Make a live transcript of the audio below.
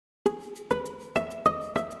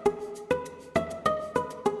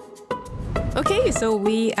Okay, so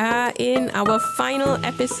we are in our final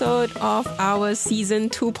episode of our season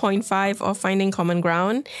 2.5 of Finding Common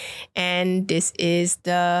Ground. And this is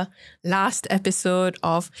the last episode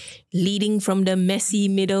of Leading from the Messy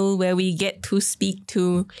Middle, where we get to speak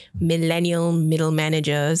to millennial middle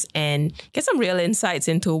managers and get some real insights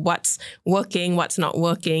into what's working, what's not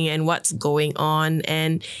working, and what's going on.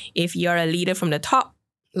 And if you're a leader from the top,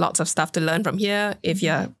 lots of stuff to learn from here. If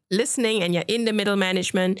you're listening and you're in the middle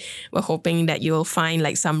management, we're hoping that you'll find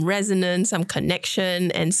like some resonance, some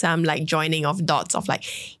connection, and some like joining of dots of like,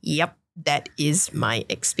 yep, that is my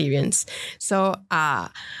experience. So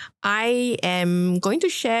I am going to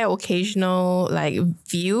share occasional like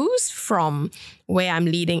views from where I'm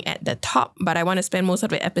leading at the top, but I want to spend most of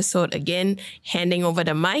the episode again handing over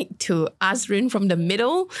the mic to Azrin from the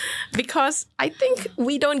middle, because I think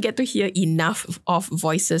we don't get to hear enough of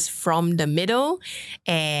voices from the middle.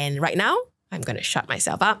 And right now, I'm going to shut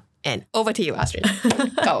myself up and over to you, Azrin.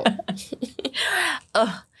 Go.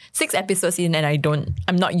 6 episodes in and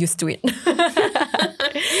I'm not used to it.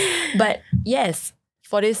 But yes,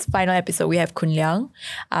 for this final episode, we have Kun Liang.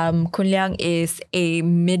 Kun Liang is a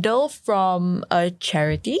middle from a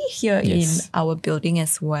charity here in our building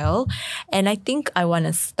as well. And I think I want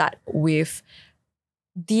to start with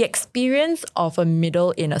the experience of a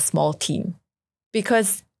middle in a small team,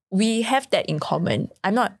 because we have that in common.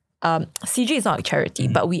 CG is not a charity,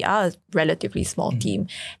 but we are a relatively small team,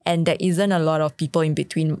 and there isn't a lot of people in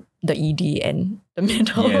between the ED and the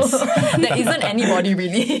middle. Yes. There isn't anybody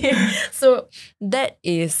really. So that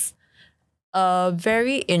is a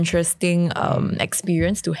very interesting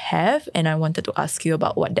experience to have, and I wanted to ask you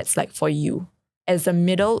about what that's like for you as a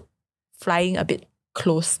middle flying a bit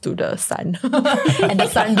close to the sun and the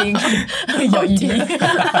sun being your ED.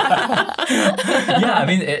 Yeah, I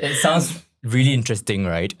mean, it sounds really interesting,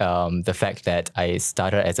 right? The fact that I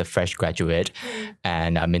started as a fresh graduate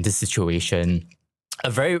and I'm in this situation,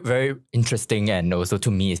 very, very interesting, and also to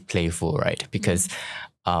me it's playful, right? Because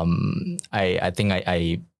I think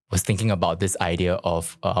I was thinking about this idea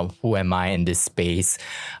of who am I in this space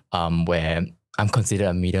where I'm considered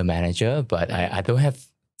a media manager, but I don't have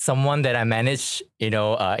someone that I manage, in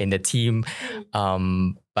the team.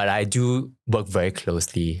 But I do work very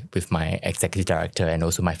closely with my executive director and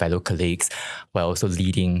also my fellow colleagues, while also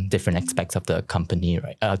leading different aspects of the company,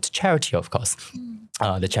 right? The charity, of course,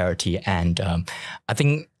 the charity. And I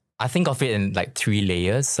think of it in like 3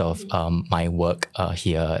 layers of my work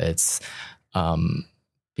here. It's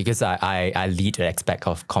because I lead the aspect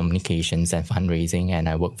of communications and fundraising, and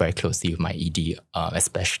I work very closely with my ED,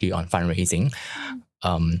 especially on fundraising.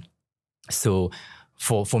 So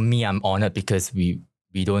for me, I'm honored because we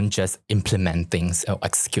don't just implement things or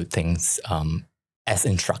execute things as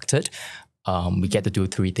instructed. We get to do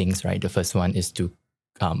 3 things, right? The first one is to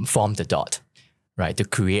form the dot, right? To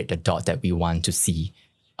create the dot that we want to see,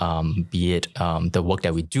 be it the work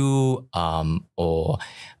that we do or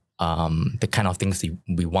the kind of things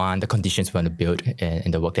we want, the conditions we want to build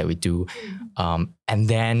in the work that we do. And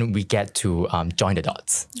then we get to join the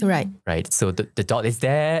dots. Right. Right. So the dot is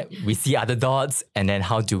there, we see other dots, and then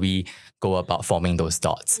how do we go about forming those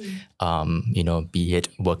dots? Be it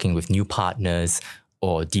working with new partners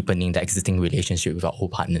or deepening the existing relationship with our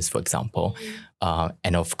old partners, for example.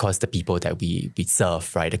 And of course, the people that we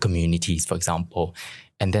serve, right? The communities, for example.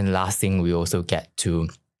 And then last thing, we also get to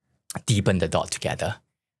deepen the dot together.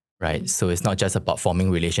 Right. So it's not just about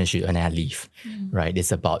forming relationship and then I leave, right?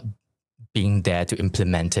 It's about being there to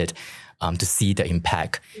implement it, to see the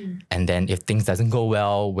impact. And then if things doesn't go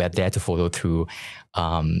well, we're there to follow through.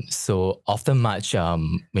 So often much,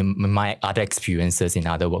 in my other experiences in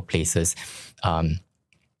other workplaces,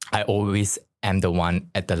 I always am the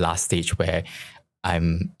one at the last stage where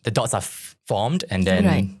the dots are formed, and then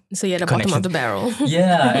right. So you're at the bottom of the barrel.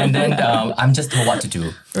 Yeah, and then I'm just told what to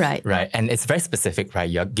do. Right. Right. And it's very specific, right?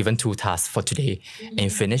 You're given 2 tasks for today and you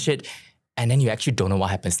finish it, and then you actually don't know what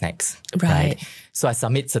happens next. Right. So I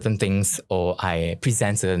submit certain things or I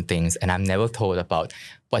present certain things, and I'm never told about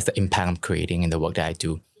what's the impact I'm creating in the work that I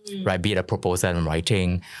do. Right. Be it a proposal I'm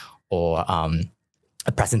writing or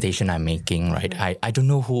a presentation I'm making, right? I don't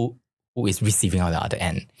know who is receiving on the other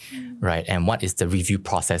end, right? And what is the review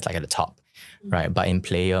process like at the top, right? But in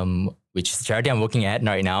Playeum, which is the charity I'm working at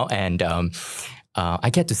right now, and I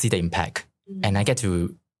get to see the impact, and I get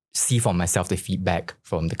to see for myself the feedback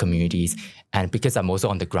from the communities. And because I'm also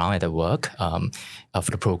on the ground at the work,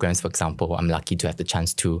 for the programs, for example, I'm lucky to have the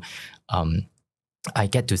chance to, I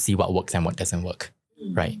get to see what works and what doesn't work,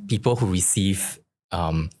 right? People who receive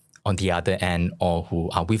on the other end or who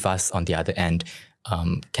are with us on the other end,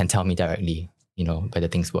 can tell me directly, whether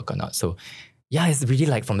things work or not. So yeah, it's really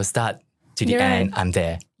like from the start to the end, I'm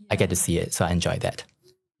there. I get to see it. So I enjoy that.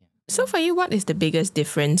 So for you, what is the biggest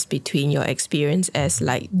difference between your experience as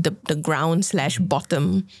like the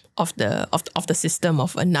ground/bottom of the system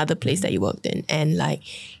of another place that you worked in, and like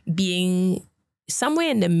being somewhere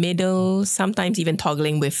in the middle, sometimes even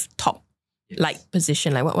toggling with top like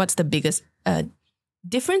position? Like what's the biggest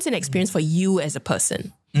difference in experience for you as a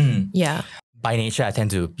person? Yeah. By nature, I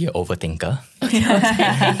tend to be an overthinker. Okay.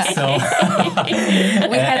 So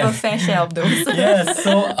we have a fair share of those. Yeah.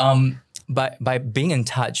 So by being in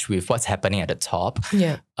touch with what's happening at the top,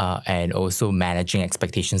 and also managing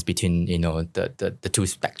expectations between the two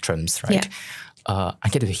spectrums, right? I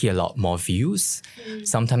get to hear a lot more views.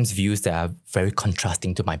 Sometimes views that are very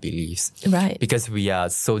contrasting to my beliefs, right? Because we are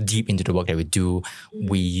so deep into the work that we do,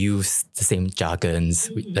 we use the same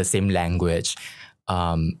jargons, the same language.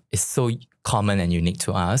 It's so common and unique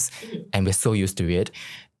to us, and we're so used to it.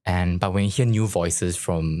 But when you hear new voices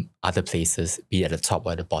from other places, be it at the top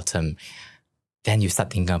or at the bottom, then you start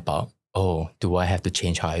thinking about, oh, do I have to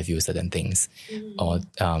change how I view certain things? Or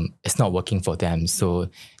it's not working for them, so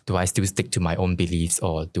do I still stick to my own beliefs,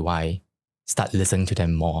 or do I start listening to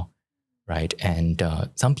them more, right? And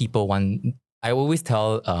some people I always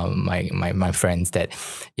tell my friends that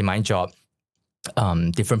in my job,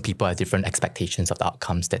 different people have different expectations of the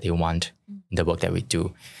outcomes that they want in the work that we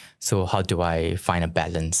do. So how do I find a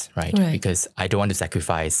balance, right? Because I don't want to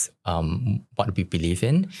sacrifice what we believe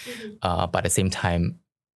in, but at the same time,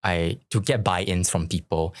 to get buy-ins from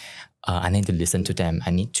people, I need to listen to them. I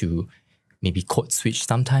need to maybe code switch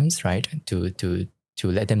sometimes, right? To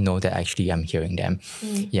let them know that actually I'm hearing them.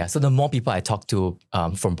 Yeah. So the more people I talk to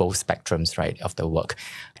from both spectrums, right, of the work,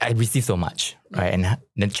 I receive so much, right? And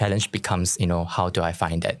the challenge becomes, how do I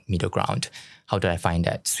find that middle ground? How do I find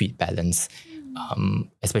that sweet balance?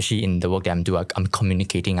 Especially in the work that I'm doing, I'm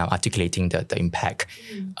communicating, I'm articulating the impact.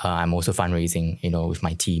 I'm also fundraising, with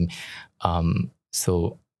my team.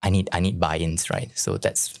 So I need buy-ins, right? So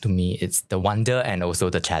that's, to me, it's the wonder and also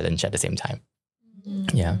the challenge at the same time.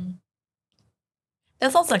 Yeah.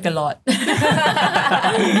 That sounds like a lot.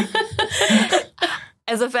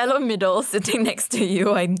 As a fellow middle sitting next to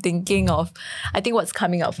you, I think what's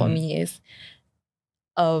coming up for me is,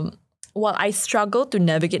 while I struggle to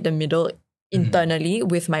navigate the middle internally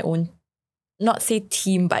with my own, not say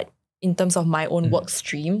team, but in terms of my own work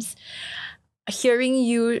streams, hearing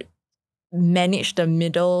you manage the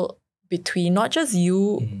middle between not just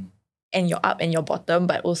you and your up and your bottom,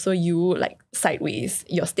 but also you like sideways,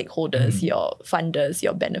 your stakeholders, your funders,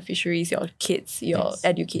 your beneficiaries, your kids, your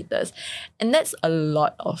educators. And that's a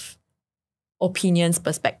lot of opinions,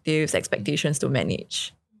 perspectives, expectations to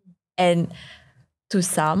manage. And to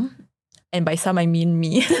some, and by some I mean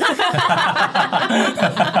me,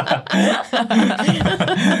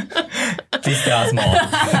 Please tell us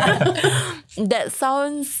more. that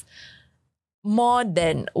sounds more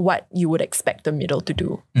than what you would expect the middle to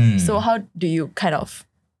do. So how do you kind of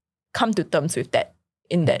come to terms with that,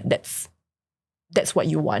 in that's what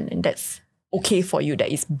you want and that's okay for you, that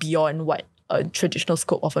is beyond what a traditional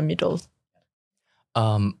scope of a middle?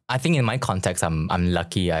 I think in my context, I'm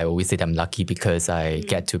lucky. I always say that I'm lucky because I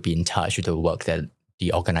get to be in touch with the work that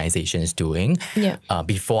the organization is doing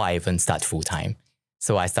before I even start full-time.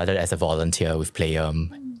 So I started as a volunteer with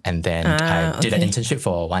Playeum, and then I did an internship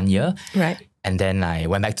for 1 year. Right. And then I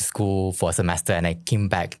went back to school for a semester, and I came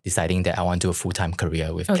back deciding that I want to do a full-time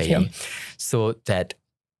career with Playeum. So that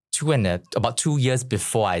about 2 years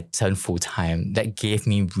before I turned full-time, that gave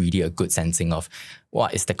me really a good sensing of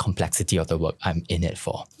what is the complexity of the work I'm in it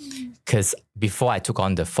for. Because before I took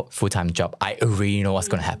on the full-time job, I already know what's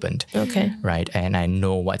going to happen. Okay. Right. And I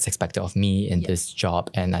know what's expected of me in this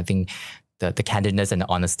job. And I think the candidness and the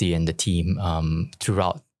honesty in the team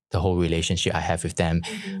throughout the whole relationship I have with them,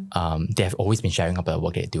 they have always been sharing about the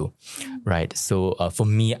work they do, right? So for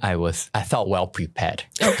me, I felt well prepared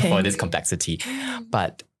for this complexity.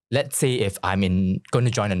 But let's say if I'm going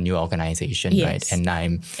to join a new organization, right?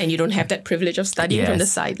 And you don't have that privilege of studying from the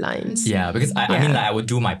sidelines. Yeah, because I mean, I would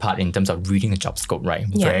do my part in terms of reading the job scope, right?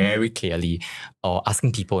 Very clearly, or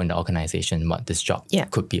asking people in the organization what this job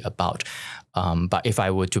could be about. But if I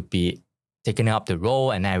were to be taking up the role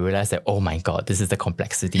and I realized that, oh my God, this is the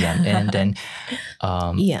complexity I'm in, then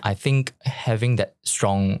I think having that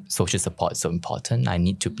strong social support is so important. I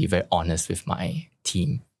need to be very honest with my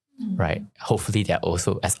team, right? Hopefully they're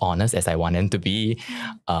also as honest as I want them to be,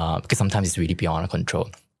 because sometimes it's really beyond our control.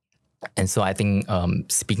 And so I think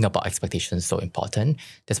speaking about expectations is so important.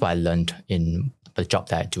 That's what I learned in the job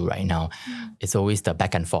that I do right now. It's always the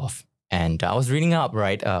back and forth. And I was reading up,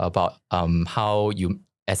 right, about how you,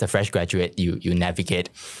 as a fresh graduate, you navigate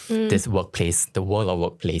this workplace, the world of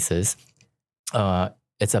workplaces.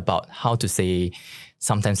 It's about how to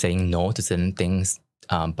sometimes saying no to certain things,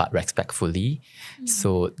 but respectfully.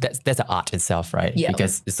 So that's an art itself, right? Yeah.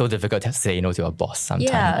 Because it's so difficult to say no to your boss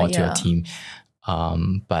sometimes or to your team.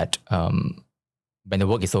 But when the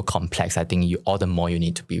work is so complex, I think all the more you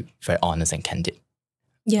need to be very honest and candid.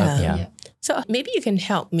 Yeah. So maybe you can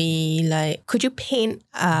help me, could you paint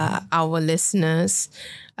our listeners,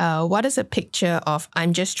 what is a picture of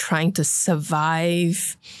I'm just trying to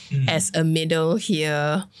survive as a middle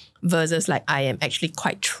here versus I am actually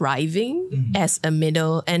quite thriving as a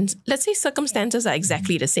middle, and let's say circumstances are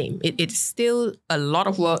exactly the same. It's still a lot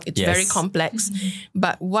of work. It's very complex,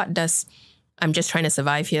 but what does I'm just trying to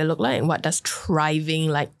survive here look like, and what does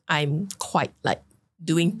thriving I'm quite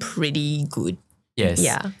doing pretty good? Yes.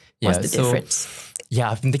 Yeah. What's the difference?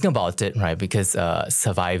 Yeah, I've been thinking about it, right? Because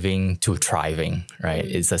surviving to thriving, right,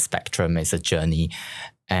 is a spectrum, it's a journey.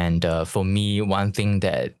 And for me, one thing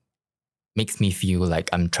that makes me feel like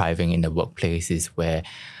I'm thriving in the workplace is where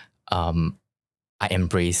I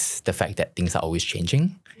embrace the fact that things are always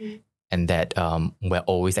changing and that we're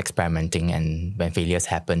always experimenting. And when failures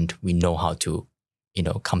happen, we know how to,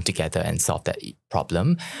 come together and solve that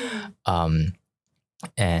problem.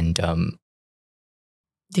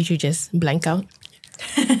 Did you just blank out?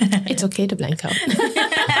 It's okay to blank out.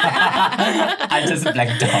 I just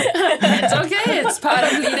blanked out. It's okay. It's part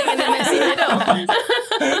of leading in the messy middle.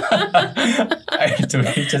 I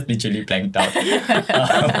totally just literally blanked out.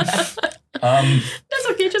 That's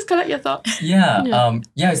okay. Just collect your thoughts. Yeah.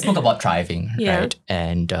 I spoke about thriving, Yeah. right?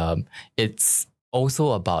 And it's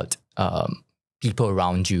also about people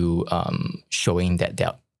around you showing that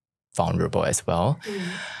they're vulnerable as well.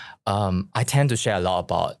 I tend to share a lot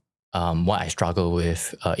about what I struggle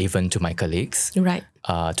with, even to my colleagues, Right.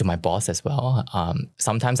 to my boss as well.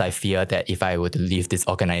 Sometimes I fear that if I were to leave this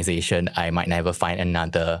organization, I might never find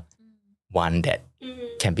another one that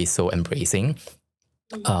can be so embracing.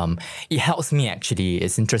 It helps me actually,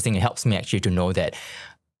 it's interesting, it helps me actually to know that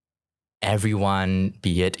everyone,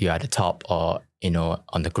 be it you're at the top or,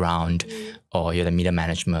 on the ground or you're the middle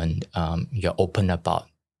management, you're open about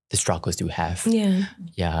the struggles you have.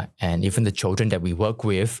 Yeah. And even the children that we work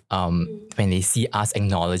with, when they see us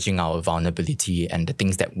acknowledging our vulnerability and the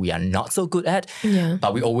things that we are not so good at,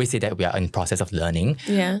 but we always say that we are in the process of learning,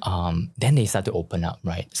 then they start to open up,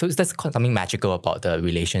 right? So there's something magical about the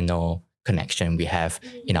relational connection we have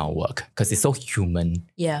in our work because it's so human.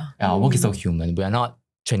 Yeah. Our work is so human. We are not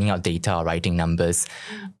churning out data or writing numbers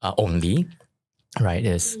only, right?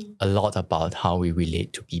 It's a lot about how we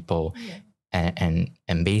relate to people. And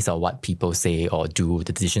based on what people say or do,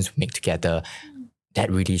 the decisions we make together,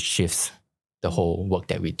 that really shifts the whole work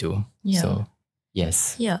that we do. Yeah. So,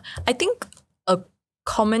 yes. Yeah. I think a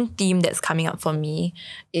common theme that's coming up for me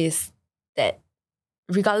is that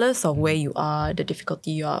regardless of where you are, the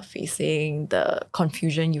difficulty you are facing, the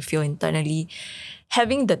confusion you feel internally,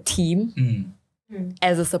 having the team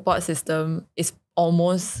as a support system is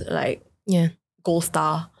almost like gold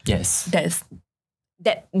star. Yes.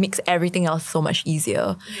 That makes everything else so much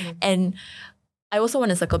easier. And I also want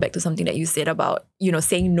to circle back to something that you said about,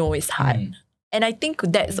 saying no is hard. And I think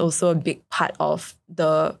that's also a big part of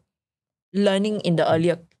the learning in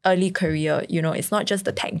the early career. It's not just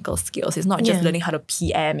the technical skills. It's not just learning how to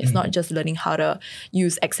PM. It's not just learning how to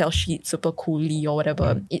use Excel sheets super coolly or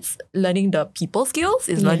whatever. It's learning the people skills.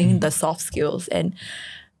 It's learning the soft skills. And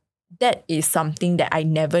that is something that I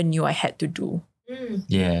never knew I had to do.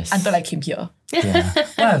 Yes. Until I came here. Yeah.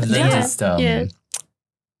 What I've learned is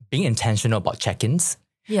being intentional about check-ins.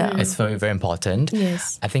 Yeah. It's very, very important.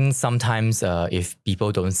 Yes. I think sometimes if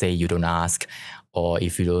people don't say, you don't ask, or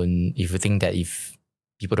if you think that if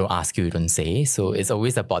people don't ask you, you don't say. So it's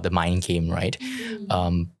always about the mind game, right?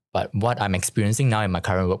 But what I'm experiencing now in my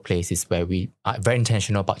current workplace is where we are very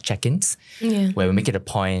intentional about check-ins, where we make it a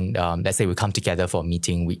point, let's say we come together for a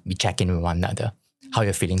meeting, we check in with one another. How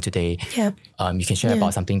you're feeling today. You can share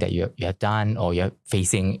about something that you have done or you're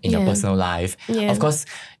facing in your personal life. Of course,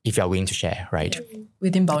 if you're willing to share, right?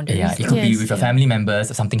 Within boundaries. Yeah, it could be with your family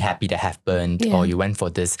members, something happy that happened, or you went for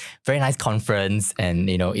this very nice conference and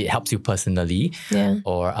it helps you personally.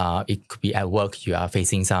 Or it could be at work, you are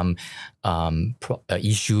facing some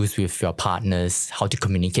issues with your partners, how to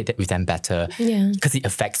communicate that with them better, because it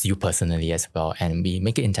affects you personally as well. And we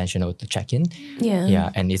make it intentional to check in.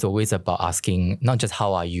 And it's always about asking not just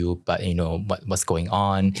how are you, but what's going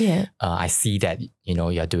on. I see that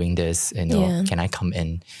you're doing this. Can I come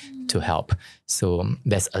in to help? So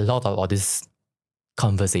there's a lot of all this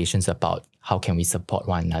conversations about how can we support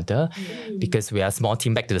one another, because we are a small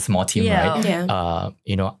team. Back to the small team, right?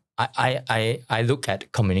 You know, I look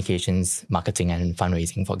at communications, marketing, and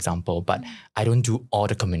fundraising, for example, but I don't do all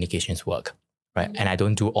the communications work, right? And I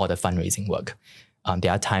don't do all the fundraising work.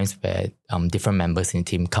 There are times where different members in the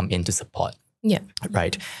team come in to support. Yeah.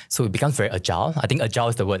 Right. So it becomes very agile. I think agile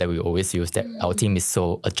is the word that we always use, that our team is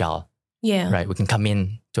so agile. Yeah. Right. We can come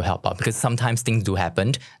in to help out because sometimes things do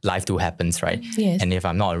happen. Life do happens, right? Yes. And if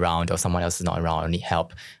I'm not around or someone else is not around or need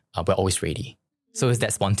help, we're always ready. So it's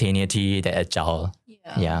that spontaneity, that agile.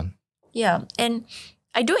 Yeah. And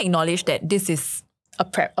I do acknowledge that this is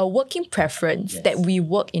a working preference, that we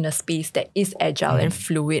work in a space that is agile and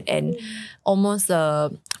fluid and almost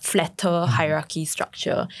a flatter hierarchy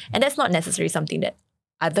structure. And that's not necessarily something that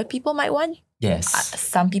other people might want. Yes.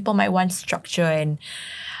 Some people might want structure, and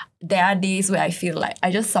there are days where I feel like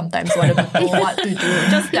I just sometimes want to know what to do.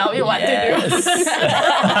 Just tell me what to do.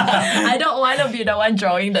 I don't want to be the one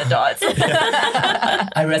drawing the dots.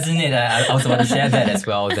 I resonate. I was about to share that as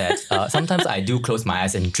well, that sometimes I do close my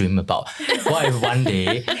eyes and dream about what if one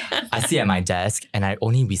day I sit at my desk and I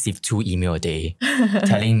only receive 2 emails a day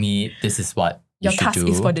telling me this is what your you should task do.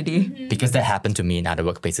 is for the day. Because that happened to me in other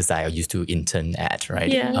workplaces I used to intern at,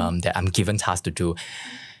 right? Yeah. That I'm given tasks to do.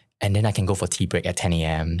 And then I can go for tea break at 10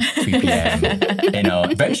 a.m., 3 p.m. You know,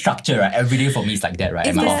 very structured, right? Every day for me is like that, right?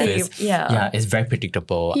 It's in my the office. same, yeah. It's very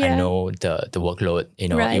predictable. I know the workload, you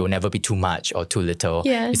know, it will never be too much or too little.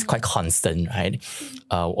 It's quite constant, right?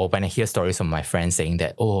 Or when I hear stories from my friends saying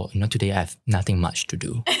that, oh, you know, today I have nothing much to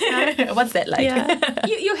do. What's that like? Yeah.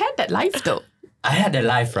 You had that life though. I had that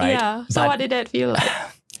life, right? Yeah. So what did that feel like?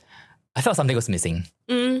 I felt something was missing.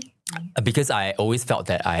 Because I always felt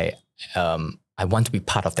that I want to be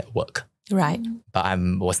part of that work. Right. But I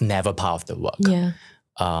was never part of the work. Yeah.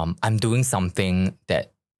 I'm doing something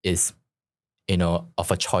that is, you know, of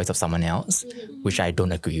a choice of someone else, which I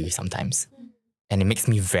don't agree with sometimes. And it makes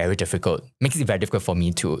me very difficult. Makes it very difficult for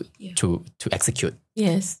me to execute.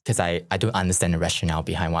 Yes. Because I don't understand the rationale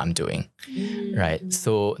behind what I'm doing. Right.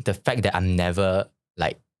 So the fact that I'm never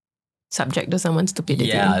like subject to someone's stupidity.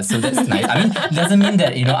 Yeah, so that's nice. I mean, it doesn't mean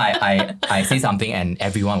that, you know, I say something and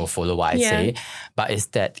everyone will follow what I say, but it's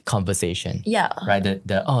that conversation. Yeah. Right?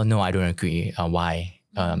 The oh, no, I don't agree. Why?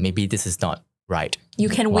 Maybe this is not right. You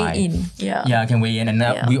can weigh in. Yeah. Yeah, I can weigh in.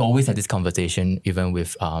 And we always have this conversation even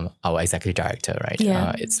with our executive director, right?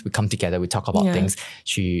 Yeah. We come together, we talk about things.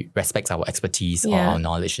 She respects our expertise or our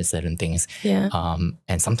knowledge in certain things. Yeah.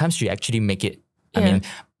 And sometimes she actually make it, I mean,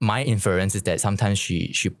 my inference is that sometimes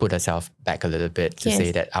she put herself back a little bit to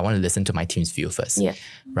say that I want to listen to my team's view first,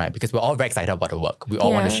 right? Because we're all very excited about the work. We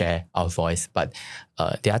all want to share our voice, but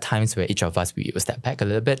there are times where each of us, we will step back a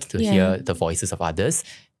little bit to hear the voices of others,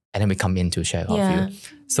 and then we come in to share our view.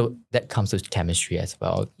 So that comes with chemistry as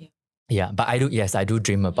well. Yeah, but I do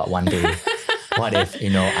dream about one day. What if, you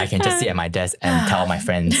know, I can just sit at my desk and tell my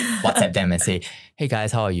friends, WhatsApp them and say, hey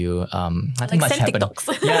guys, how are you? Nothing much happened.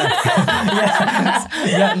 Yeah,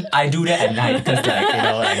 I do that at night because, like, you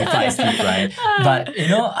know, like before I sleep, right? But, you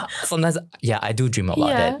know, sometimes, I do dream about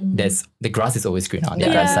that. The grass is always green on the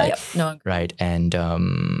other side, right? And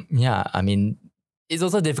I mean, it's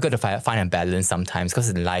also difficult to find a balance sometimes because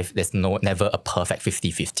in life, there's never a perfect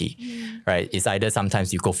 50-50, right? It's either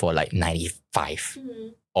sometimes you go for like 95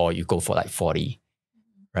 or you go for like 40,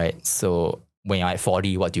 right? So when you're at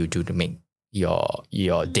 40, what do you do to make your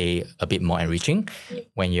day a bit more enriching?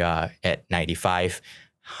 When you are at 95,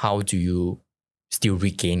 how do you still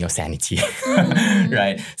regain your sanity,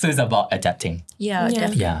 right? So it's about adapting. Yeah,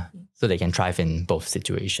 definitely. Yeah, so they can thrive in both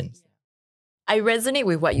situations. I resonate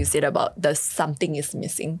with what you said about the something is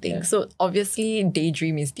missing thing. Yeah. So obviously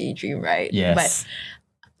daydream is daydream, right? Yes. But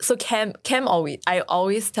so Cam I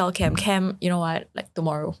always tell Cam, you know what, like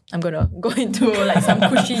tomorrow I'm gonna go into like some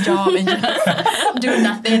cushy job and just do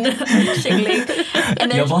nothing, shingling.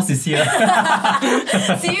 And then your boss is here.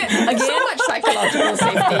 See, again, so much psychological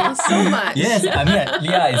safety, so much. Yes, I mean,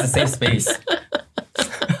 Leah is a safe space.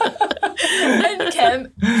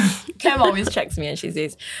 And Cam always checks me and she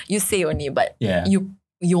says, you say only, but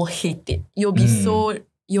you'll hate it. You'll be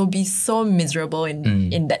so miserable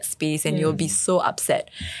in that space and you'll be so upset.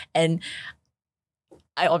 And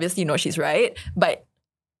I obviously know she's right, but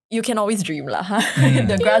you can always dream lah.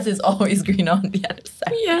 The grass is always green on the other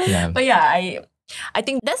side. But I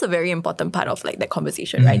think that's a very important part of like that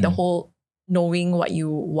conversation, right? The whole knowing what you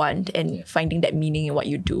want and finding that meaning in what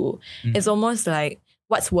you do. It's almost like,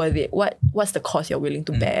 what's worth it? What's the cost you're willing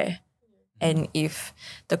to bear? And if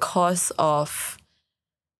the cost of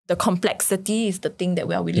the complexity is the thing that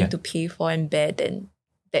we are willing to pay for and bear, then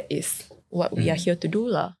that is what we are here to do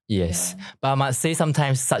lah. Yes. But I must say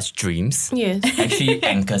sometimes such dreams Yes. actually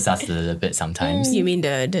anchors us a little bit sometimes. You mean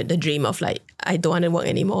the dream of like, I don't want to work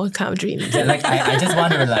anymore kind of dream? Yeah, like I just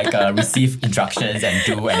want to like receive instructions and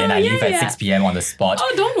do, and then I leave at 6 p.m. on the spot.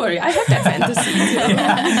 Oh, don't worry. I have that fantasy.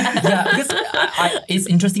 Yeah, because it's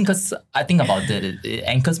interesting because I think about it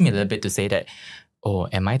anchors me a little bit to say that, oh,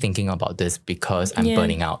 am I thinking about this because I'm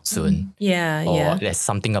burning out soon? Yeah, Or there's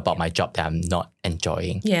something about my job that I'm not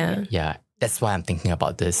enjoying. Yeah. Yeah, that's why I'm thinking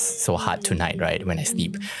about this so hard tonight, right, when I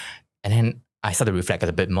sleep. And then I start to reflect a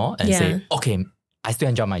little bit more and say, okay, I still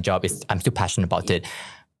enjoy my job. I'm still passionate about it,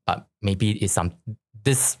 but maybe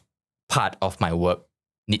this part of my work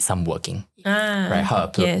needs some working, right? How I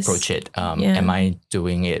approach it. Am I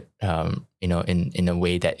doing it, in a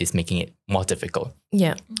way that is making it more difficult?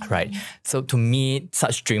 Yeah. Right. So to me,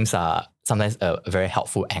 such dreams are sometimes a very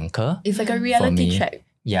helpful anchor. It's like a reality check.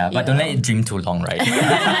 Yeah, but don't let it dream too long, right?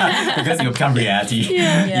 Because it'll become reality.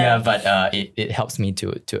 But it helps me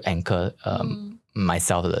to anchor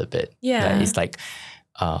myself a little bit. Yeah. It's like,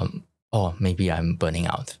 maybe I'm burning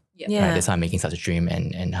out. Yeah. Right? That's why I'm making such a dream,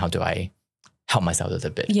 and how do I help myself a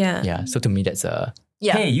little bit? Yeah. Yeah. So to me, that's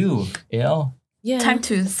hey, you know? Yeah. Time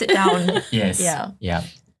to sit down. Yes.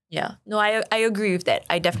 Yeah. No, I agree with that.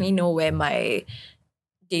 I definitely know where my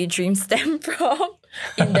daydreams stem from.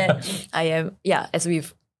 In that I am, as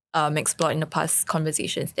we've explored in the past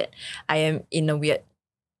conversations, that I am in a weird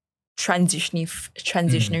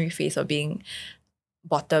transitionary phase of being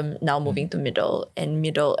bottom, now moving to middle, and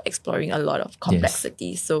middle exploring a lot of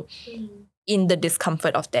complexity. So in the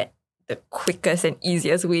discomfort of that, the quickest and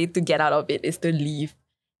easiest way to get out of it is to leave.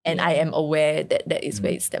 And I am aware that that is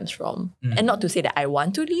where it stems from. And not to say that I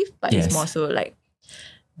want to leave, but it's more so like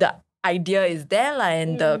the idea is there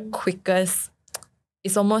and the quickest,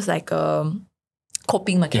 it's almost like a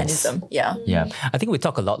coping mechanism. Yeah. I think we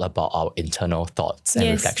talk a lot about our internal thoughts and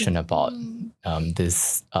reflection about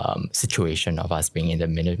this situation of us being in the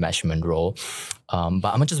middle management role. But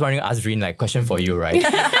I'm just wondering, Azreen, like question for you, right?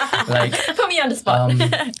 Like put me on the spot.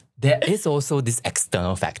 There is also this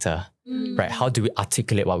external factor, right? How do we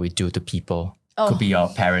articulate what we do to people? Could be your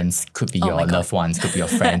parents, could be your loved ones, could be your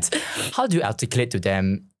friends. How do you articulate to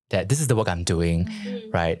them that this is the work I'm doing,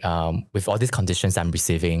 right? With all these conditions I'm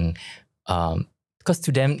receiving, because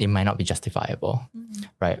to them, it might not be justifiable,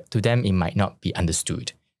 right? To them, it might not be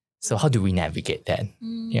understood. So how do we navigate that?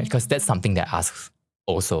 Yeah, because that's something that asks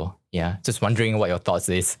also. Yeah, just wondering what your thoughts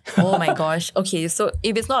is. Oh my gosh. Okay, so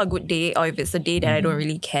if it's not a good day or if it's a day that I don't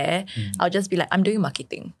really care, I'll just be like, I'm doing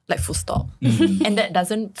marketing, like full stop. And that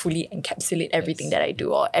doesn't fully encapsulate everything that I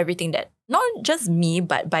do or everything that, not just me,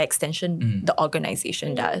 but by extension, the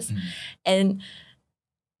organization does. And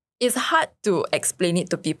it's hard to explain it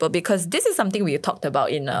to people because this is something we talked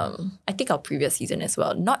about in, I think, our previous season as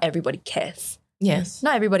well. Not everybody cares. Yes.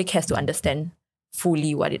 Not everybody cares to understand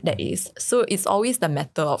fully what that is. So it's always the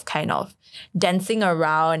matter of kind of dancing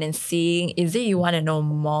around and seeing, is it you want to know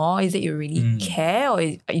more? Is it you really care? Or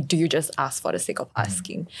do you just ask for the sake of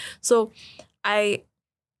asking? So I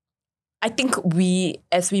think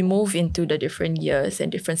as we move into the different years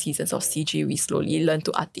and different seasons of CG, we slowly learn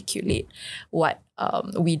to articulate what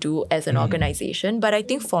we do as an organization. But I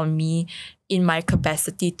think for me, in my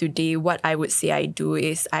capacity today, what I would say I do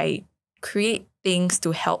is I create things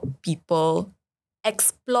to help people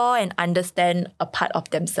explore and understand a part of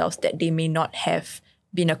themselves that they may not have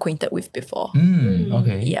been acquainted with before.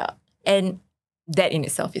 Okay. Yeah. And that in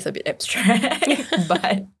itself is a bit abstract.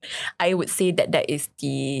 But I would say that is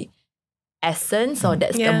the essence or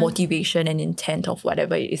that's the motivation and intent of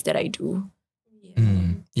whatever it is that I do.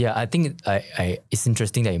 Yeah, I think it's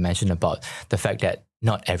interesting that you mentioned about the fact that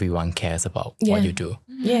not everyone cares about what you do.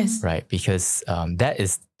 Yes. Right? Because that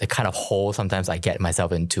is the kind of hole sometimes I get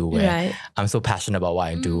myself into where I'm so passionate about what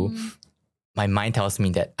I do. My mind tells me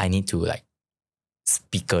that I need to like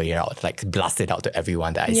speaker it out, like blast it out to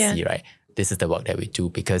everyone that I see, right? This is the work that we do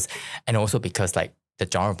because like the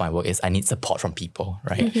genre of my work is I need support from people,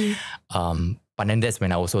 right? But then that's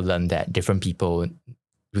when I also learned that different people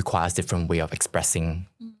requires different way of expressing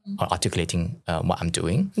or articulating what I'm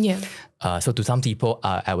doing. So to some people,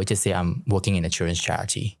 I would just say I'm working in a children's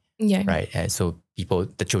charity. Right. And so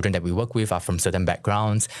the children that we work with are from certain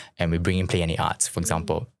backgrounds and we bring in play any arts, for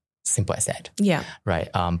example. Simple as that. Right.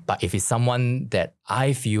 But if it's someone that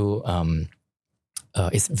I feel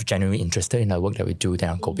is genuinely interested in the work that we do, then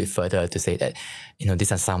I'll go a bit further to say that,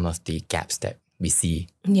 these are some of the gaps that we see,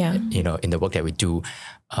 in the work that we do.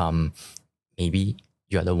 Maybe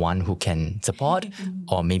you're the one who can support,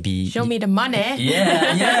 or maybe Show me the money.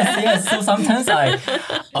 Yes. So sometimes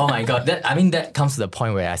oh my God, that comes to the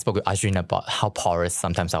point where I spoke with Ashwin about how porous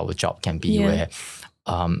sometimes our job can be, where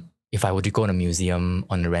if I were to go in a museum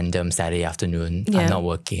on a random Saturday afternoon, I'm not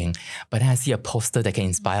working, but then I see a poster that can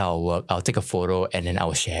inspire our work, I'll take a photo and then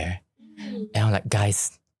I'll share. And I'm like,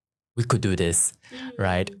 guys, we could do this,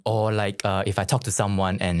 right? Or like if I talk to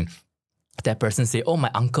someone and that person say, oh, my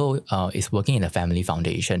uncle is working in a family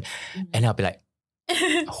foundation. And I'll be like,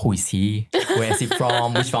 who is he? Where is he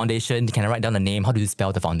from? Which foundation? Can I write down the name? How do you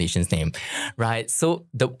spell the foundation's name? Right? So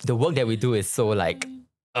the work that we do is so like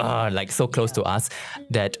so close to us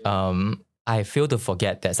that I fail to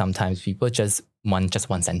forget that sometimes people just want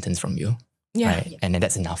one sentence from you. Right? And then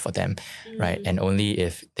that's enough for them, right? And only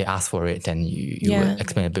if they ask for it, then you will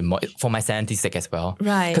explain a bit more for my sanity's sake as well.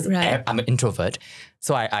 Right, because I'm an introvert,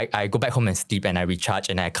 so I go back home and sleep and I recharge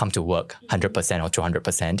and I come to work 100% or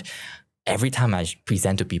 200%. Every time I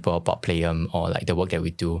present to people about Playeum or like the work that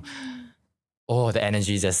we do, the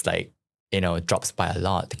energy just like drops by a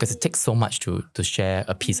lot because it takes so much to share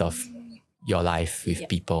a piece of your life with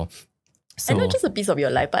people. So, and not just a piece of your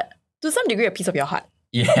life, but to some degree a piece of your heart.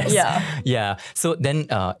 Yes. Yeah. So then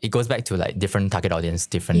it goes back to like different target audience,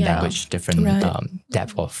 different language, different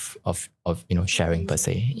depth of sharing per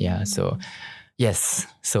se. Yeah. So yes.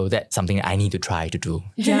 So that's something I need to try to do.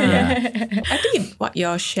 Yeah. I think what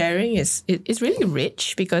you're sharing is really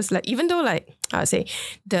rich because like even though like I would say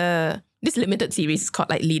this limited series is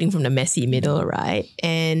called like Leading from the Messy Middle, right?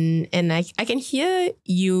 And I can hear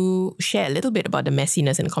you share a little bit about the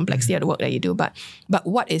messiness and complexity of the work that you do, but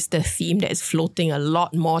what is the theme that is floating a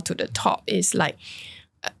lot more to the top is like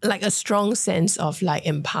a strong sense of like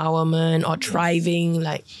empowerment or thriving.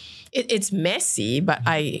 Like it's messy, but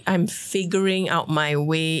I'm figuring out my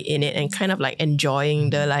way in it and kind of like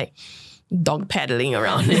enjoying the like dog paddling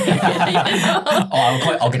around it. Or I'll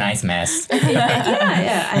call it organized mess.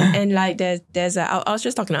 And like there's I was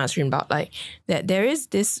just talking to Ashwin about like that there is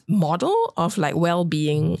this model of like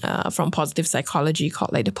well-being from positive psychology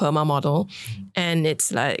called like the PERMA model. And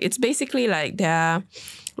it's basically like there are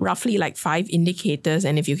roughly like 5 indicators,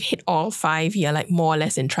 and if you hit all 5, you're like more or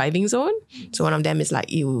less in thriving zone. So one of them is like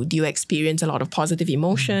do you experience a lot of positive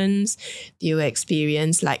emotions? Do you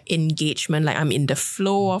experience like engagement, like I'm in the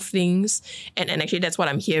flow of things? And actually that's what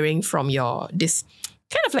I'm hearing from this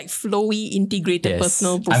kind of like flowy, integrated,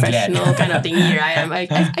 personal, professional kind of thingy, right? I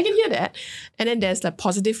can hear that. And then there's like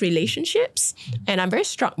positive relationships. And I'm very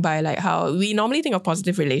struck by like how we normally think of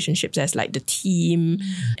positive relationships as like the team.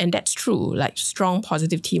 And that's true, like strong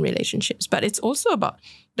positive team relationships. But it's also about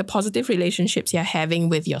the positive relationships you're having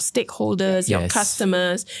with your stakeholders, your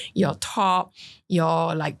customers, your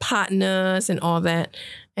like partners and all that.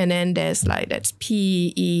 And then there's like, that's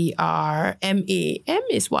PERMA. M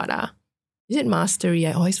is what? Is it mastery?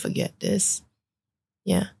 I always forget this.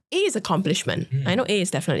 Yeah. A is accomplishment. I know A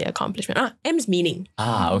is definitely accomplishment. M is meaning.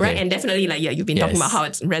 Okay. Right? And definitely like, you've been talking about how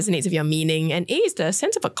it resonates with your meaning. And A is the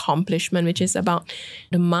sense of accomplishment, which is about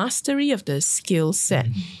the mastery of the skill set.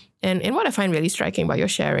 And what I find really striking about your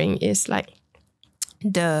sharing is like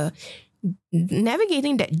the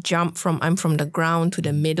navigating that jump from I'm from the ground to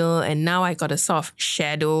the middle, and now I got to sort of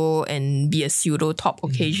shadow and be a pseudo top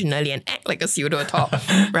occasionally and act like a pseudo top,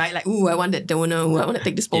 right? Like, ooh, I want that donor, ooh, I want to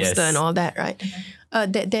take this poster and all that, right?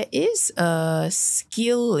 That there is a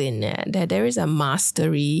skill in it, that there is a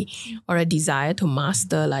mastery or a desire to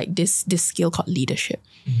master like this skill called leadership,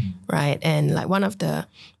 right? And like one of the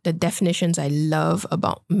definitions I love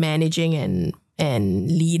about managing and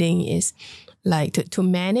leading is like to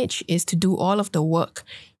manage is to do all of the work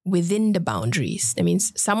within the boundaries. That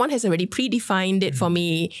means someone has already predefined it for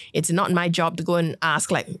me. It's not my job to go and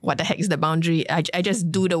ask like, what the heck is the boundary? I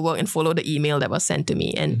just do the work and follow the email that was sent to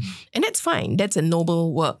me. And that's fine. That's a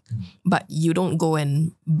noble work. But you don't go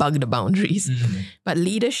and bug the boundaries. But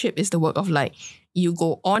leadership is the work of like, you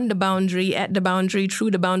go on the boundary, at the boundary,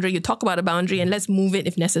 through the boundary, you talk about the boundary and let's move it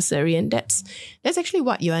if necessary. And that's actually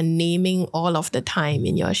what you are naming all of the time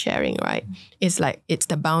in your sharing, right? It's like, it's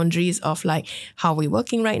the boundaries of like how we're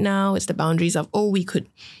working right now. It's the boundaries of, we could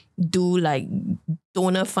do like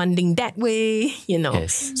donor funding that way,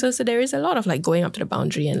 Yes. So there is a lot of like going up to the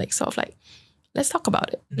boundary and like sort of like, let's talk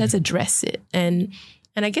about it. Let's address it. And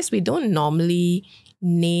I guess we don't normally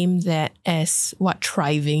name that as what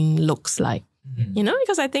thriving looks like.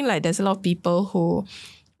 Because I think like there's a lot of people who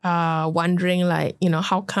are wondering like,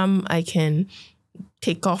 how come I can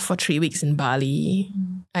take off for 3 weeks in Bali?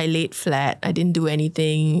 I laid flat. I didn't do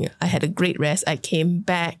anything. I had a great rest. I came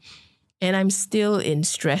back and I'm still in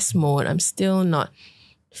stress mode. I'm still not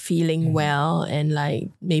feeling well, and like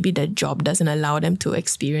maybe the job doesn't allow them to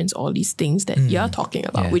experience all these things that you're talking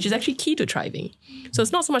about, which is actually key to thriving. So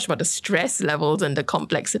it's not so much about the stress levels and the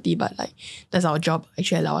complexity, but like does our job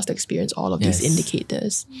actually allow us to experience all of these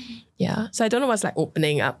indicators? Yeah. So I don't know what's like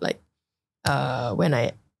opening up like when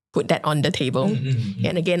I put that on the table.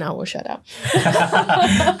 And again, I will shut up.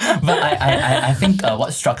 But I think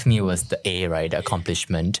what struck me was the A, right? The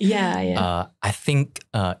accomplishment. Yeah. I think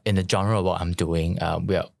in the genre of what I'm doing,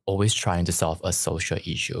 we are always trying to solve a social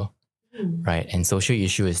issue, right? And social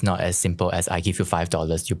issue is not as simple as I give you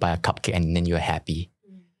 $5, you buy a cupcake and then you're happy,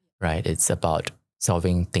 right? It's about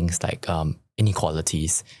solving things like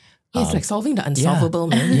inequalities. It's like solving the unsolvable,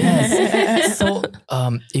 man. Yes. So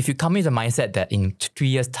if you come with the mindset that in 3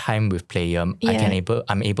 years' time with Playeum,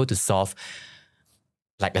 I'm able to solve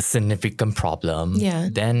like a significant problem,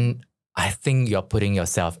 then I think you're putting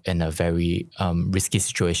yourself in a very risky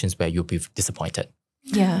situations where you'll be disappointed.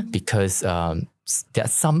 Yeah. Because there are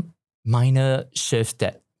some minor shifts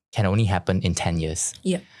that can only happen in 10 years.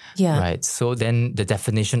 Yeah. Right. So then the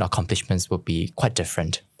definition of accomplishments will be quite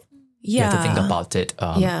different. You have to think about it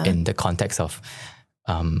in the context of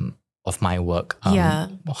my work.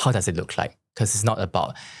 How does it look like? Because it's not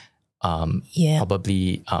about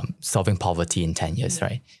probably solving poverty in 10 years,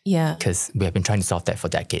 right? Yeah. Because we have been trying to solve that for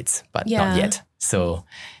decades, but not yet. So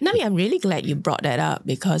Nami, I'm really glad you brought that up,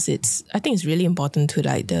 because I think it's really important to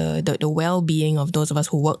like the well-being of those of us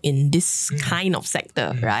who work in this kind of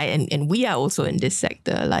sector, right? And we are also in this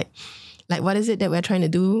sector. Like what is it that we're trying to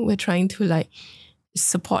do? We're trying to like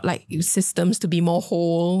support like systems to be more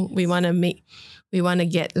whole. We want to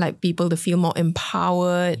get like people to feel more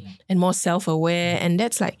empowered and more self-aware. And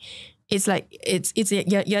that's like,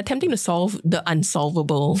 you're attempting to solve the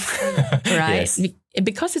unsolvable, right? Yes.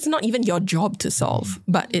 Because it's not even your job to solve,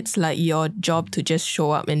 but it's like your job to just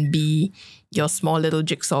show up and be your small little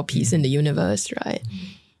jigsaw piece in the universe, right?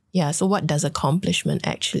 Yeah. So what does accomplishment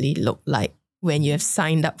actually look like when you have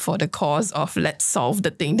signed up for the cause of let's solve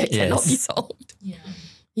the thing that cannot be solved?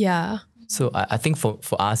 Yeah. So I think for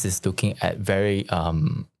us is looking at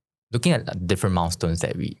different milestones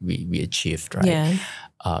that we achieved, right? Yeah.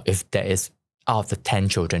 If there is out of the 10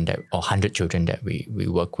 children or 100 children that we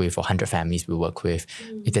work with, or 100 families we work with,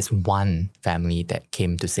 if there's one family that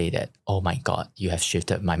came to say that, oh my God, you have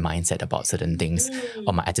shifted my mindset about certain things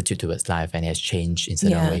or my attitude towards life and it has changed in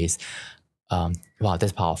certain ways. Wow,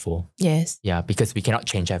 that's powerful. Yes. Yeah, because we cannot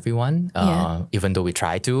change everyone, even though we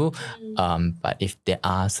try to. But if there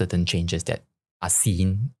are certain changes that are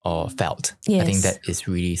seen or felt, I think that is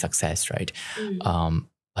really success, right?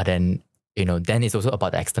 But then, then it's also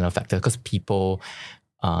about the external factor, because people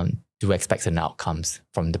do expect certain outcomes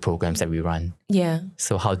from the programs that we run. Yeah.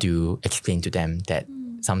 So how do you explain to them that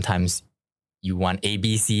sometimes you want A,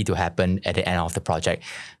 B, C to happen at the end of the project,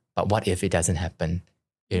 but what if it doesn't happen?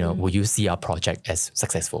 Will you see our project as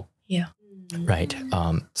successful? Yeah. Right.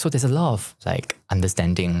 So there's a lot of like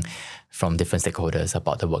understanding from different stakeholders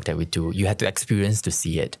about the work that we do. You have to experience to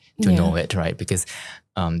see it, to know it, right? Because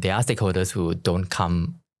there are stakeholders who don't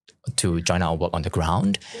come to join our work on the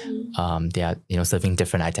ground. They are, serving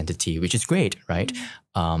different identity, which is great, right?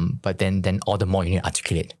 But then all the more you need to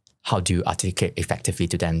articulate. How do you articulate effectively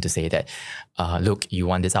to them to say that, look, you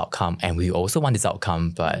want this outcome and we also want this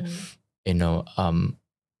outcome, but,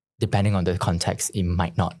 depending on the context, it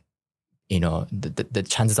might not, the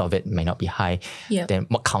chances of it may not be high. Yeah. Then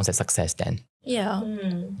what counts as success then? Yeah.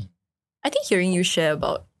 I think hearing you share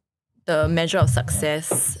about the measure of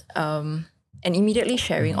success and immediately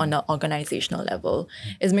sharing on the organizational level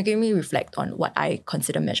is making me reflect on what I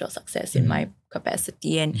consider measure of success in my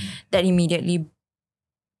capacity. And that immediately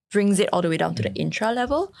brings it all the way down to the intra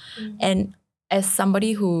level. And as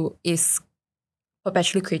somebody who is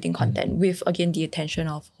perpetually creating content with, again, the intention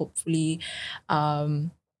of hopefully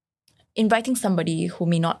inviting somebody who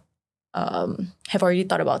may not have already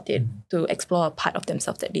thought about it to explore a part of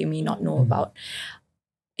themselves that they may not know about.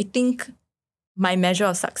 I think my measure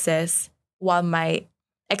of success, while my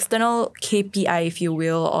external KPI, if you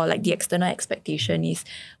will, or like the external expectation is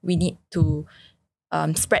we need to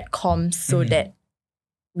spread comms so that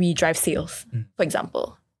we drive sales, for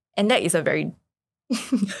example. And that is a very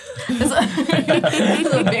that's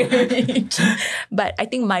a big reach. But I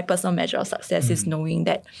think my personal measure of success is knowing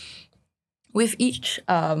that with each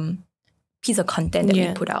piece of content that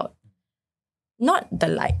we put out, not the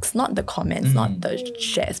likes, not the comments, not the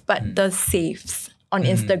shares, but the saves on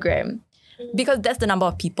Instagram, because that's the number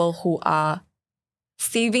of people who are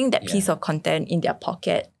saving that piece of content in their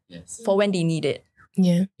pocket for when they need it.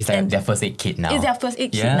 Yeah, it's like their first aid kit now. It's their first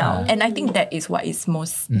aid kit now, and I think that is what is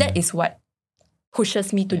most. That is what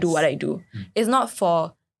pushes me to do what I do. It's not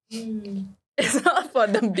for It's not for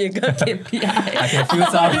the bigger KPI. I can feel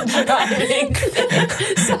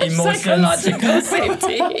some emotions. Psychological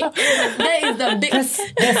safety. That is the big.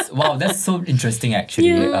 That's so interesting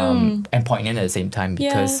actually, and poignant at the same time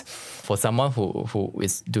because for someone who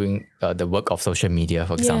is doing the work of social media,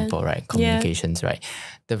 for example, right, communications, right,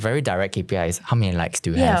 the very direct KPI is how many likes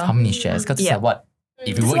do you have, how many shares, because it's like what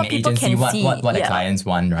if you work in an agency, what the clients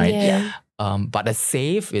want, right? Yeah. But the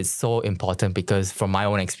save is so important because from my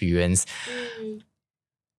own experience,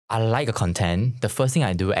 I like a content. The first thing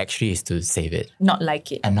I do actually is to save it. Not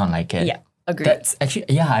like it. And not like it. Yeah, agreed. That's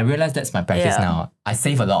actually, I realize that's my practice now. I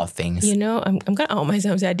save a lot of things. You know, I'm going to out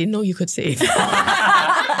myself and say I didn't know you could save.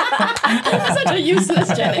 I'm such a useless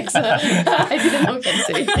Gen Xer. I didn't know you can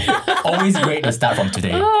save. Always great to start from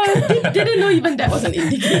today. Didn't know even that was an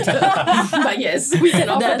indicator. But yes, we can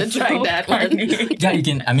offer to try that one. Yeah, you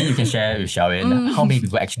can. I mean, you can share with Xiaowen how many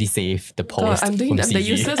people actually save the post. I'm from the CG.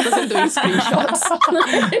 useless person doing screenshots.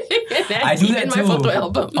 I do that in too. my photo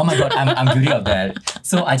album. Oh my god, I'm guilty of that.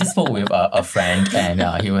 So I just spoke with a friend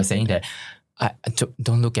and he was saying that I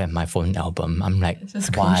don't look at my phone album. I'm like,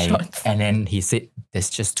 why? And then he said, there's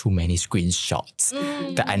just too many screenshots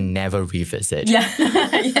that I never revisit. Yeah,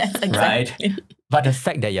 yes, exactly. Right? But the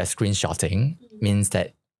fact that you're screenshotting means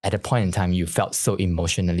that at a point in time, you felt so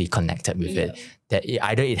emotionally connected with it that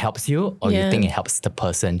either it helps you or you think it helps the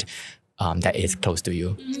person that is close to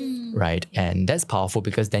you, right? And that's powerful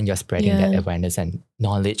because then you're spreading that awareness and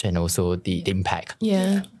knowledge and also the impact,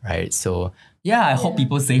 right? So I hope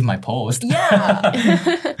people save my post.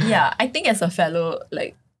 I think as a fellow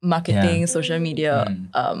like marketing, social media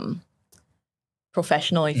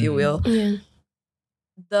professional, if you will,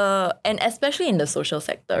 and especially in the social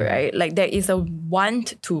sector, right? Like there is a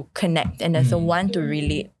want to connect and there's a want to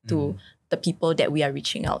relate to the people that we are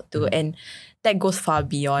reaching out to, and that goes far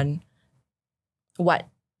beyond what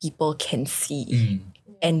people can see.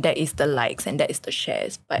 And that is the likes and that is the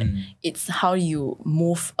shares, but it's how you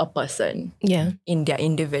move a person in their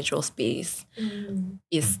individual space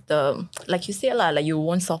is the, like you say, like you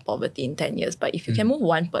won't solve poverty in 10 years, but if you can move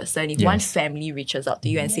one person, if one family reaches out to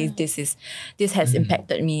you and says this has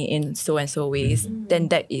impacted me in so and so ways, then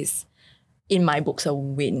that is in my books a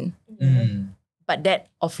win. But that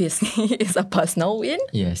obviously is a personal win.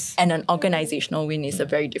 Yes. And an organizational win is a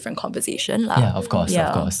very different conversation. Yeah, of course,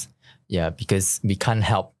 of course. Yeah, because we can't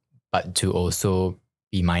help but to also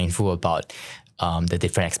be mindful about the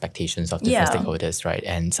different expectations of different stakeholders, right?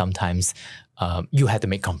 And sometimes you have to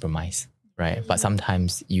make compromise, right? But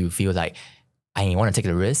sometimes you feel like I want to take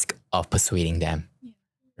the risk of persuading them,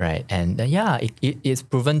 right? And it's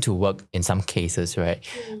proven to work in some cases, right?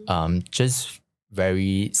 Just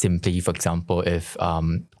very simply, for example, if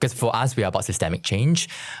because for us we are about systemic change,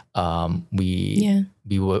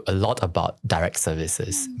 we were a lot about direct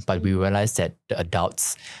services, but we realized that the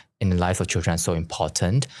adults in the lives of children are so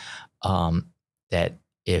important that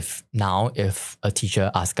if a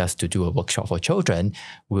teacher asks us to do a workshop for children,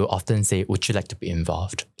 we'll often say, would you like to be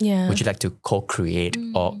involved? Would you like to co-create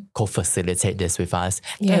or co-facilitate this with us?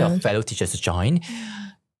 Get your fellow teachers to join.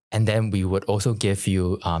 And then we would also give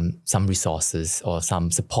you some resources or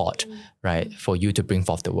some support, right, for you to bring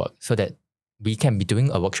forth the work so that we can be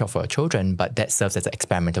doing a workshop for our children, but that serves as an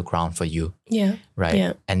experimental ground for you.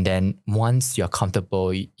 Right. And then once you're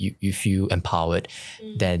comfortable, you feel empowered,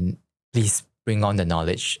 then please bring on the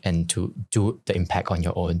knowledge and to do the impact on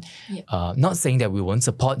your own. Not saying that we won't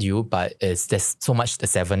support you, but there's so much the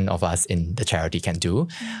 7 of us in the charity can do.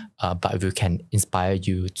 But we can inspire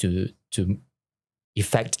you to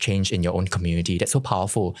effect change in your own community. That's so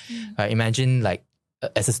powerful. Imagine like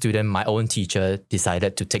as a student, my own teacher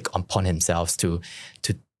decided to take upon himself to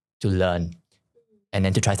learn and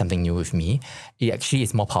then to try something new with me. It actually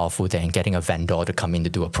is more powerful than getting a vendor to come in to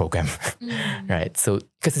do a program, right? So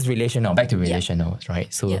because it's relational, back to relational,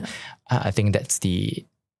 right? So I think that's the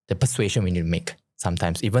persuasion we need to make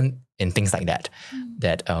sometimes, even in things like that,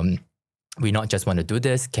 that we not just want to do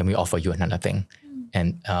this, can we offer you another thing?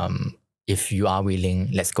 And if you are willing,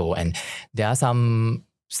 let's go. And there are some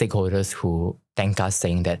stakeholders who thank us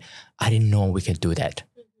saying that, I didn't know we could do that.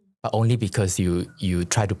 But only because you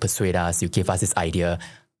try to persuade us, you give us this idea,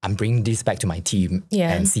 I'm bringing this back to my team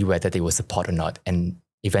and see whether they will support or not. And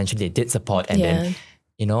eventually they did support and then,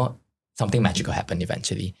 something magical happened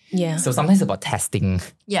eventually. So sometimes it's about testing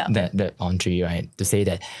the boundary, right? To say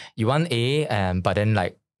that you want A, but then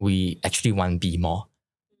like we actually want B more.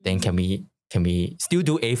 Then can we still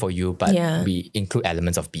do A for you, but we include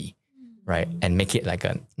elements of B, right? And make it like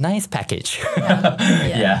a nice package.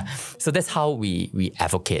 So that's how we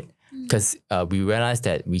advocate, because we realize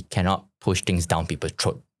that we cannot push things down people's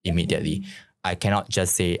throat immediately. I cannot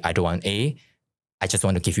just say, I don't want A, I just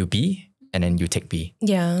want to give you B, and then you take B.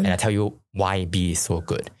 Yeah. And I tell you why B is so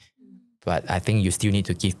good. But I think you still need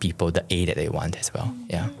to give people the A that they want as well.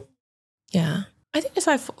 Yeah. Yeah. I think that's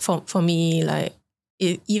why for me, like,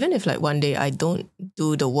 even if like one day I don't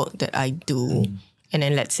do the work that I do, and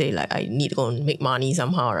then let's say like I need to go and make money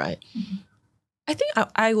somehow, right? I think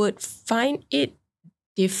I would find it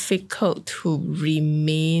difficult to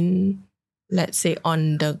remain, let's say,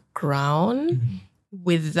 on the ground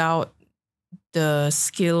without the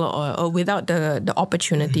skill or without the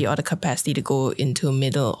opportunity or the capacity to go into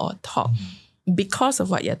middle or top because of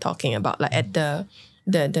what you're talking about. Like at the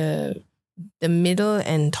middle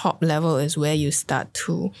and top level is where you start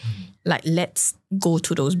to like, let's go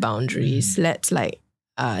to those boundaries. Let's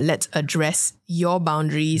address your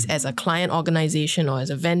boundaries as a client organization or as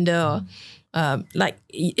a vendor. Like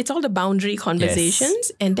it's all the boundary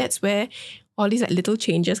conversations, and that's where all these like little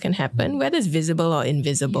changes can happen, whether it's visible or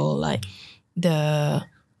invisible. Like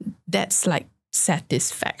that's like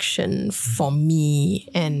satisfaction for me,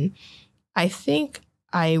 and I think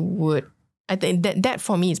that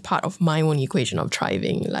for me is part of my own equation of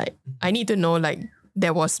thriving. Like I need to know like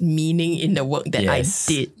there was meaning in the work that I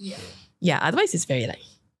did. Yeah. Otherwise it's very like.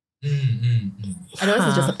 Otherwise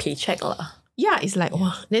it's just a paycheck lah. Yeah, it's like,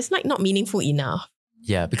 wow, it's like not meaningful enough.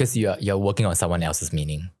 Yeah, because you're working on someone else's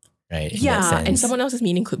meaning, right? Yeah, and someone else's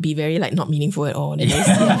meaning could be very like not meaningful at all. And I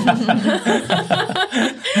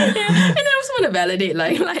also want to validate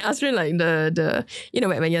like Asrin, like the you know,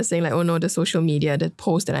 when you're saying like, oh no, the social media, the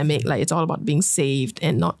post that I make, like it's all about being saved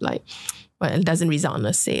and not like, well, it doesn't result in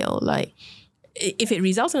a sale. Like if it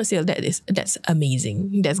results in a sale, that's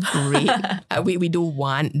amazing. That's great. We do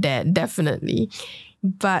want that, definitely.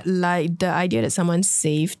 But like the idea that someone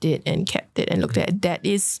saved it and kept it and looked at it, that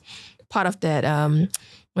is part of that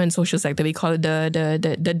when social sector, we call it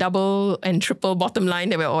the double and triple bottom line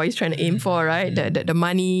that we're always trying to aim for, right? The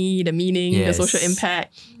money, the meaning, the social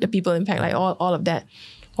impact, the people impact, like all of that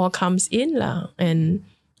all comes in lah. And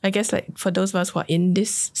I guess like for those of us who are in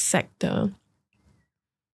this sector,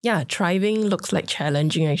 yeah, thriving looks like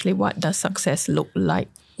challenging actually. What does success look like?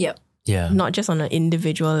 Yep. Yeah. Not just on an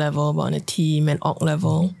individual level, but on a team and org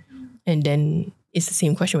level. And then it's the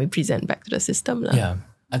same question we present back to the system. Yeah.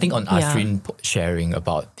 I think on Asrin sharing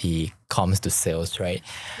about the comms to sales, right?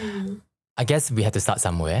 I guess we have to start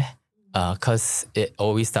somewhere because it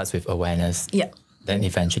always starts with awareness. Yeah. Then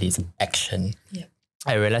eventually it's action. Yeah.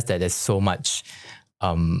 I realized that there's so much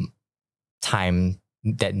time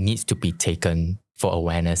that needs to be taken for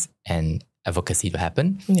awareness and advocacy to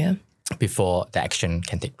happen. Yeah. Before the action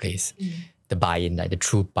can take place. The buy-in, like the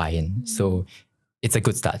true buy-in. So it's a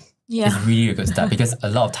good start. Yeah. It's really a good start because a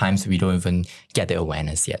lot of times we don't even get the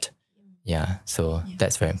awareness yet. Yeah. So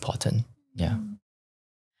that's very important. Yeah.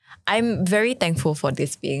 I'm very thankful for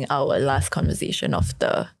this being our last conversation of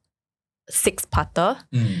the 6-parter.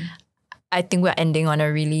 I think we're ending on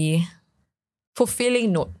a really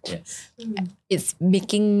fulfilling note. Yes. It's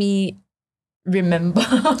making me remember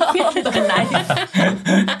the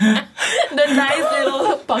nice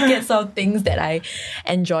little pockets of things that I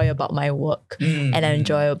enjoy about my work and I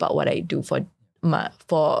enjoy about what I do for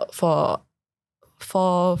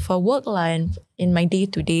work line in my day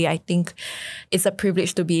to day. I think it's a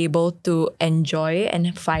privilege to be able to enjoy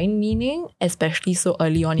and find meaning, especially so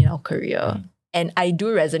early on in our career. And I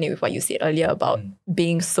do resonate with what you said earlier about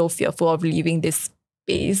being so fearful of leaving this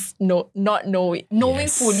space, knowing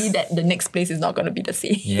fully that the next place is not going to be the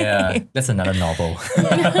same. Yeah, that's another novel.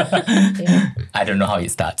 I don't know how it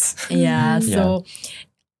starts. So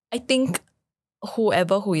I think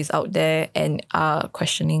whoever who is out there and are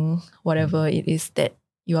questioning whatever it is that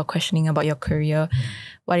you are questioning about your career,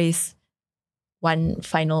 what is one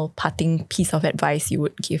final parting piece of advice you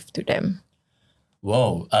would give to them?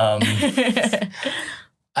 Whoa. I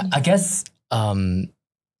guess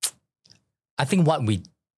I think what we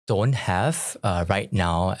don't have right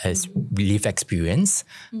now is life experience.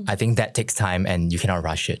 I think that takes time and you cannot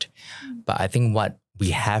rush it. But I think what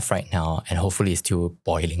we have right now, and hopefully it's still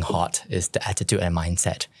boiling hot, is the attitude and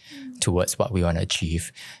mindset towards what we want to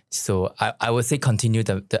achieve. So I would say continue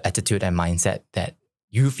the attitude and mindset that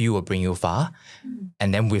you feel will bring you far.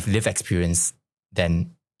 And then with life experience,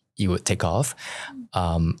 then you would take off.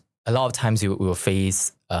 A lot of times you will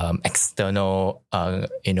face external,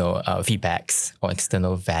 feedbacks or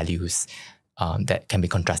external values that can be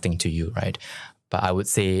contrasting to you, right? But I would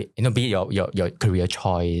say, be it your career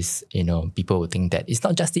choice, people would think that it's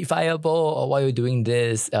not justifiable or why you're doing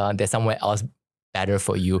this. There's somewhere else better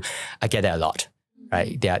for you. I get that a lot,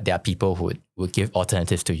 right? There are people who would give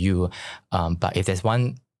alternatives to you. But if there's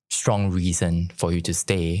one strong reason for you to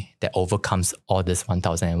stay that overcomes all this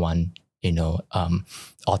 1001,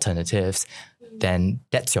 alternatives, then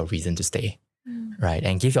that's your reason to stay, right?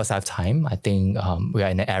 And give yourself time. I think we are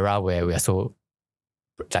in an era where we are so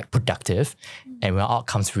productive and our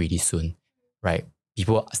outcomes really soon, right?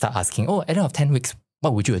 People start asking, at the end of 10 weeks,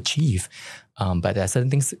 what would you achieve? But there are certain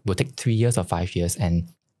things will take 3 years or 5 years and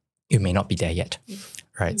you may not be there yet,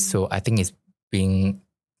 right? So I think it's being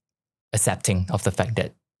accepting of the fact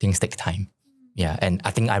that things take time. Yeah, and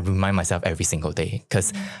I think I remind myself every single day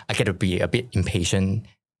because I get to be a bit impatient.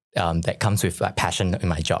 That comes with passion in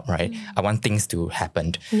my job, right? I want things to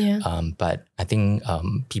happen. But I think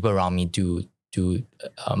people around me do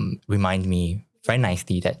remind me very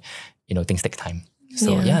nicely that things take time.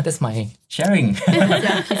 So that's my sharing.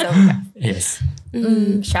 Yes.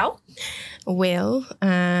 Xiao? Well,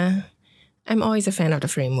 I'm always a fan of the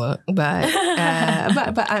framework, but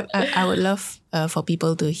I would love for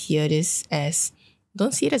people to hear this as,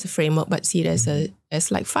 don't see it as a framework, but see it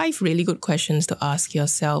as like 5 really good questions to ask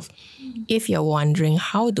yourself. If you're wondering,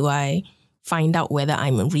 how do I find out whether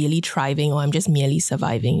I'm really thriving or I'm just merely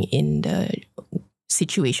surviving in the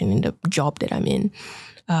situation, in the job that I'm in?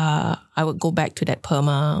 I would go back to that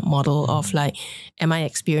PERMA model of like, am I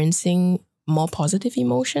experiencing more positive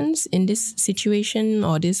emotions in this situation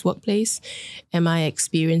or this workplace? Am I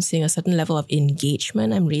experiencing a certain level of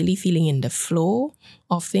engagement? I'm really feeling in the flow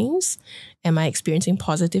of things. Am I experiencing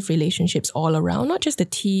positive relationships all around, not just the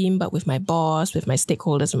team, but with my boss, with my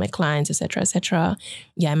stakeholders, with my clients, etc., etc.?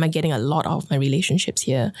 Yeah, am I getting a lot of my relationships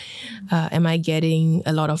here? Am I getting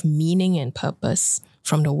a lot of meaning and purpose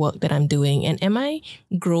from the work that I'm doing? And am I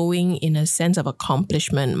growing in a sense of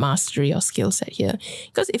accomplishment, mastery, or skill set here?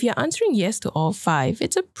 Because if you're answering yes to all 5,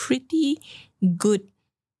 it's a pretty good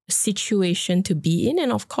situation to be in.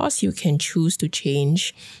 And of course, you can choose to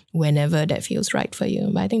change whenever that feels right for you.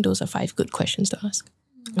 But I think those are 5 good questions to ask.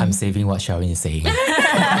 I'm saving what Sharon is saying.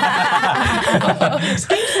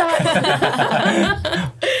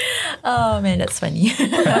 Oh man, that's funny.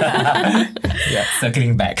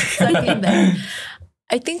 Circling back.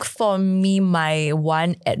 I think for me, my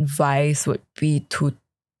one advice would be to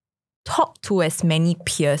talk to as many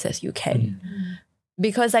peers as you can.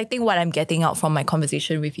 Because I think what I'm getting out from my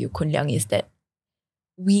conversation with you, Kun Liang, is that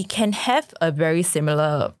we can have a very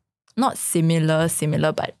similar, not similar,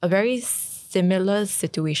 but a very similar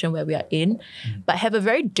situation where we are in, but have a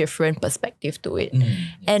very different perspective to it.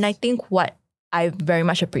 And I think what I very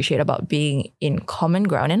much appreciate about being in common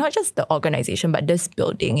ground, and not just the organization, but this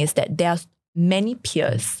building, is that there are many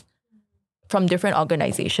peers from different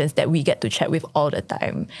organizations that we get to chat with all the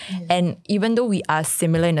time. And even though we are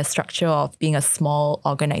similar in the structure of being a small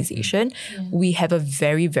organization, we have a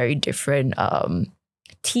very, very different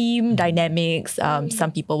team dynamics.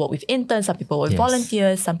 Some people work with interns, some people work with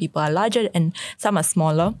volunteers, some people are larger and some are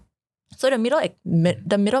smaller. So the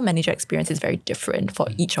middle manager experience is very different for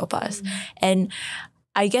each of us. And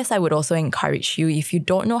I guess I would also encourage you, if you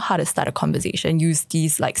don't know how to start a conversation, use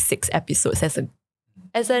these like 6 episodes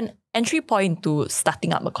as an entry point to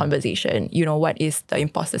starting up a conversation. What is the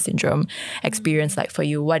imposter syndrome experience like for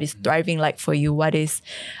you? What is thriving like for you? What is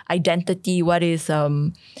identity? What is,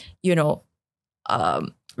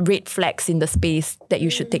 red flags in the space that you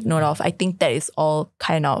should take note of? I think that is all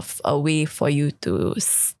kind of a way for you to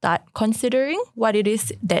start considering what it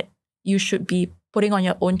is that you should be putting on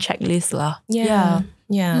your own checklist lah. Yeah.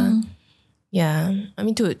 I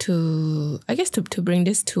mean, to bring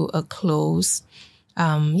this to a close,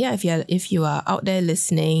 if you are out there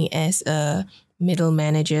listening as a middle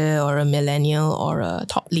manager or a millennial or a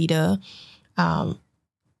top leader,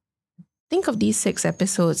 think of these 6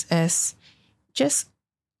 episodes as just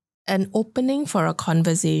an opening for a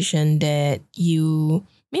conversation that you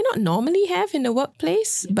may not normally have in the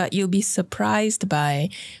workplace, but you'll be surprised by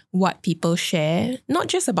what people share, not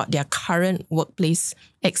just about their current workplace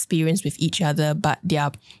experience with each other, but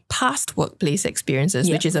their past workplace experiences,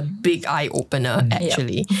 which is a big eye-opener,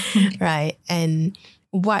 actually. Right? And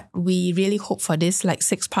what we really hope for this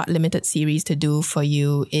 6-part limited series to do for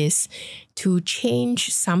you is to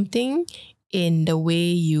change something in the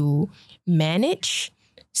way you manage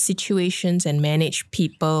situations and manage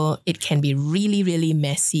people. It can be really, really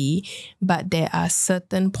messy, but there are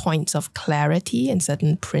certain points of clarity and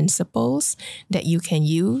certain principles that you can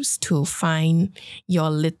use to find your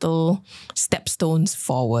little stepstones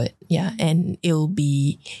forward. Yeah, and it'll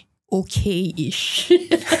be okay-ish.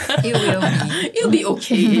 It'll be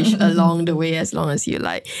okay-ish along the way, as long as you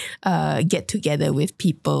get together with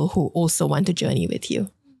people who also want to journey with you.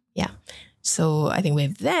 Yeah. So I think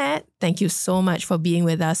with that, thank you so much for being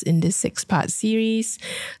with us in this 6-part series.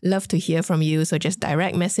 Love to hear from you. So just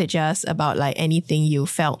direct message us about like anything you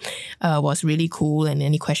felt was really cool and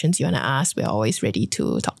any questions you want to ask. We're always ready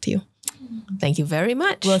to talk to you. Thank you very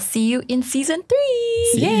much. We'll see you in season 3.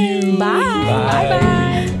 See you. Bye.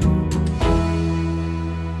 Bye. Bye.